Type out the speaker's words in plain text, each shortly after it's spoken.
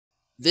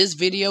This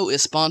video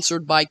is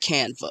sponsored by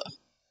Canva.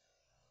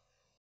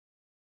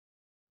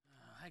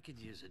 I could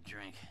use a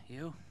drink.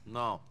 You?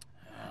 No.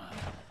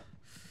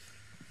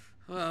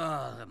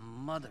 Oh, the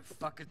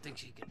motherfucker thinks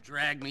he can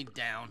drag me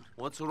down.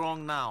 What's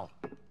wrong now?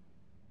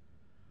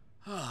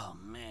 Oh,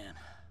 man.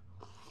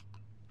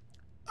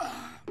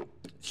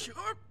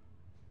 Sure.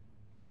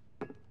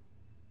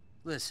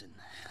 Listen,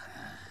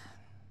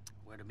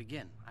 where to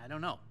begin? I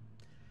don't know.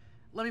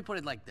 Let me put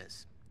it like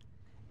this.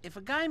 If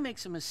a guy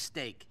makes a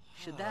mistake,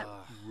 should that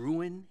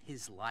ruin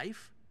his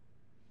life?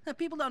 Now,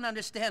 people don't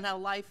understand how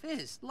life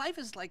is. Life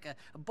is like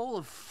a bowl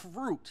of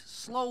fruit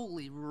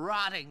slowly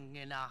rotting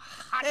in a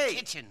hot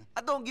kitchen.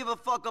 I don't give a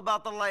fuck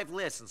about the life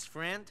lessons,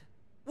 friend.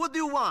 What do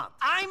you want?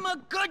 I'm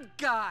a good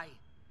guy.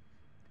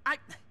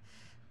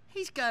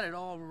 He's got it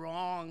all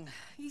wrong.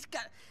 He's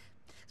got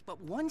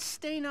but one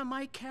stain on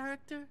my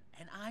character,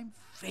 and I'm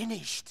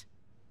finished.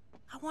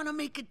 I want to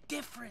make a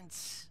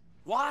difference.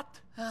 What?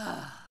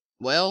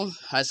 Well,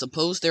 I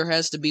suppose there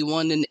has to be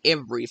one in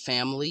every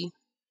family.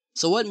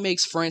 So what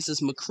makes Francis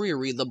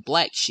McReary the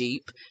black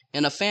sheep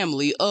in a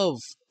family of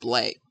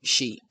black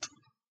sheep?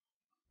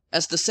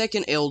 As the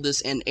second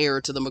eldest and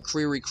heir to the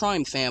McReary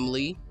crime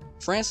family,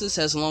 Francis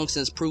has long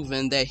since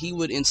proven that he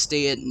would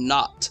instead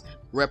not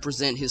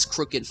represent his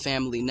crooked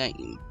family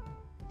name.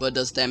 But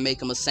does that make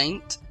him a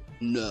saint?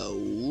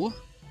 No.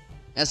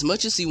 As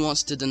much as he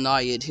wants to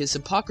deny it, his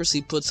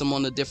hypocrisy puts him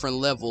on a different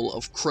level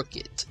of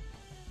crooked.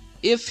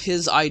 If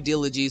his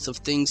ideologies of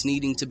things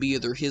needing to be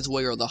either his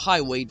way or the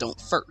highway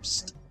don't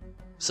first.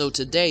 So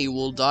today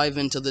we'll dive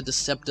into the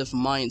deceptive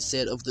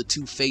mindset of the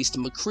two-faced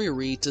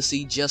McReary to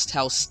see just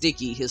how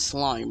sticky his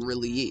slime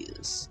really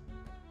is.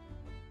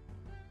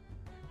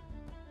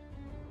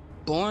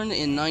 Born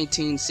in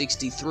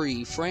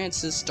 1963,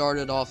 Francis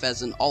started off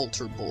as an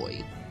altar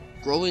boy,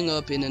 growing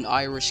up in an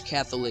Irish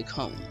Catholic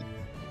home.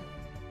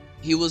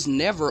 He was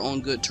never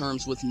on good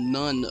terms with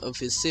none of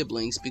his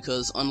siblings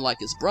because, unlike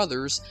his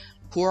brothers,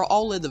 who are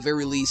all at the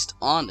very least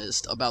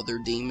honest about their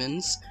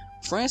demons,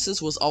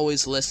 Francis was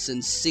always less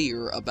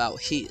sincere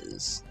about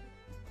his.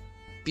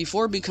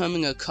 Before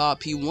becoming a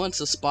cop, he once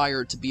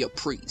aspired to be a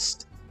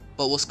priest,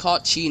 but was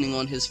caught cheating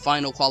on his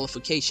final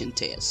qualification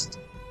test.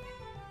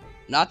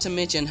 Not to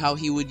mention how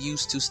he would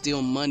use to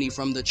steal money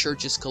from the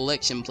church's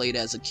collection plate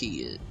as a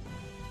kid.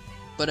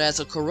 But as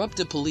a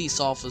corrupted police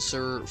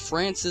officer,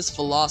 Francis'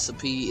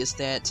 philosophy is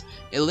that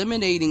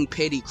eliminating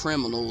petty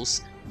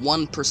criminals,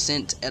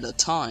 1% at a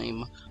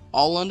time,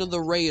 all under the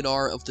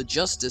radar of the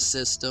justice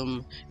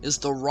system, is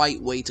the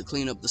right way to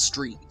clean up the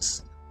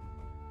streets.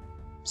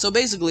 So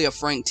basically a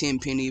Frank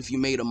Tenpenny if you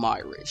made him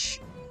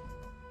Irish.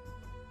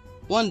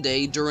 One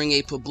day, during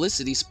a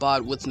publicity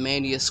spot with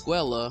Manny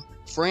Escuela,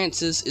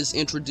 Francis is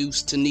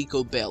introduced to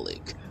Nico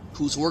Bellic,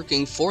 who's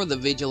working for the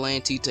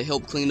vigilante to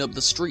help clean up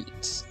the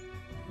streets.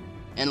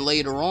 And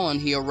later on,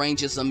 he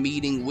arranges a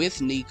meeting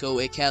with Nico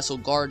at Castle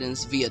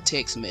Gardens via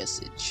text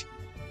message.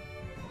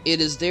 It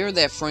is there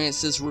that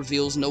Francis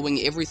reveals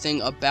knowing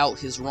everything about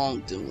his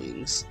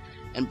wrongdoings,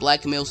 and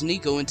blackmails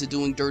Nico into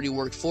doing dirty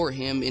work for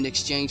him in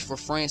exchange for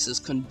Francis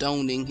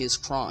condoning his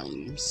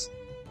crimes.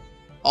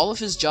 All of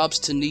his jobs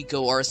to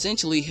Nico are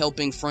essentially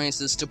helping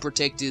Francis to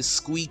protect his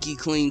squeaky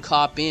clean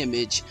cop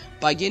image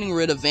by getting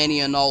rid of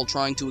any and all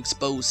trying to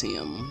expose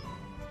him.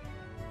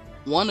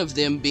 One of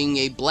them being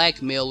a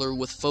blackmailer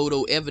with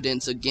photo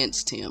evidence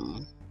against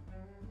him.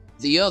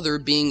 The other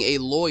being a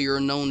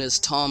lawyer known as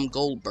Tom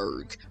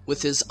Goldberg,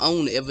 with his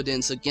own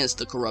evidence against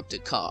the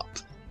corrupted cop.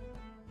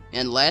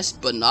 And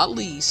last but not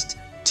least,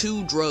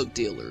 two drug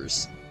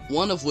dealers,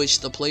 one of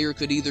which the player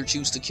could either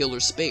choose to kill or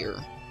spare,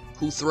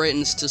 who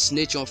threatens to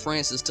snitch on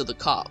Francis to the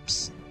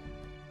cops.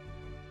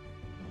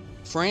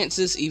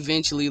 Francis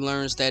eventually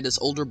learns that his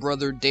older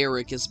brother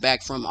Derek is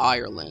back from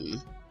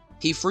Ireland.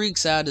 He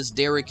freaks out as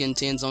Derek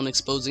intends on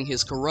exposing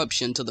his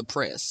corruption to the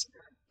press,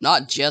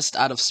 not just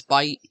out of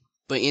spite,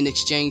 but in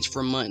exchange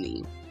for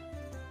money.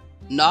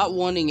 Not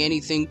wanting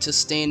anything to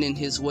stand in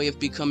his way of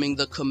becoming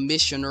the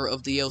commissioner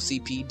of the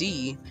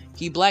LCPD,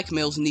 he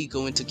blackmails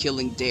Nico into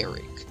killing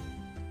Derek.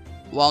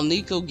 While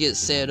Nico gets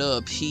set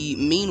up, he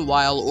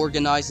meanwhile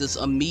organizes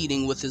a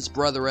meeting with his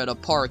brother at a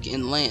park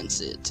in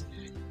Lancet,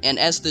 and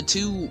as the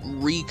two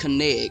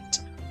reconnect,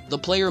 the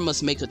player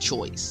must make a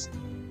choice.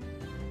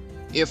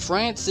 If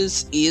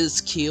Francis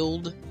is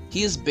killed,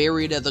 he is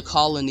buried at the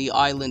Colony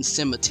Island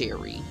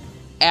Cemetery,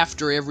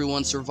 after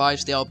everyone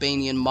survives the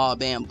Albanian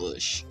mob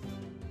ambush.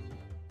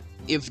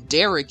 If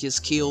Derek is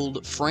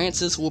killed,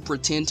 Francis will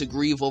pretend to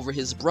grieve over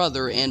his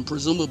brother and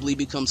presumably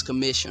becomes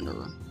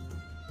commissioner.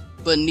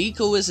 But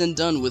Nico isn't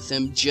done with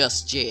him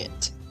just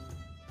yet.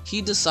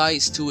 He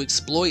decides to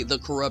exploit the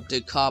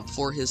corrupted cop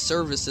for his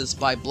services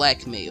by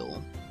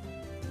blackmail,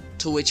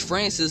 to which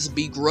Francis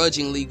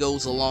begrudgingly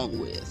goes along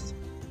with.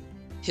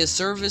 His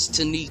service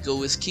to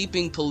Nico is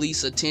keeping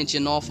police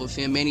attention off of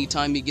him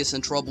anytime he gets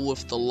in trouble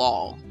with the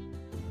law.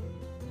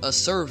 A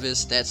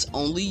service that's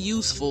only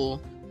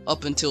useful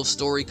up until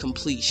story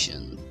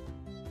completion.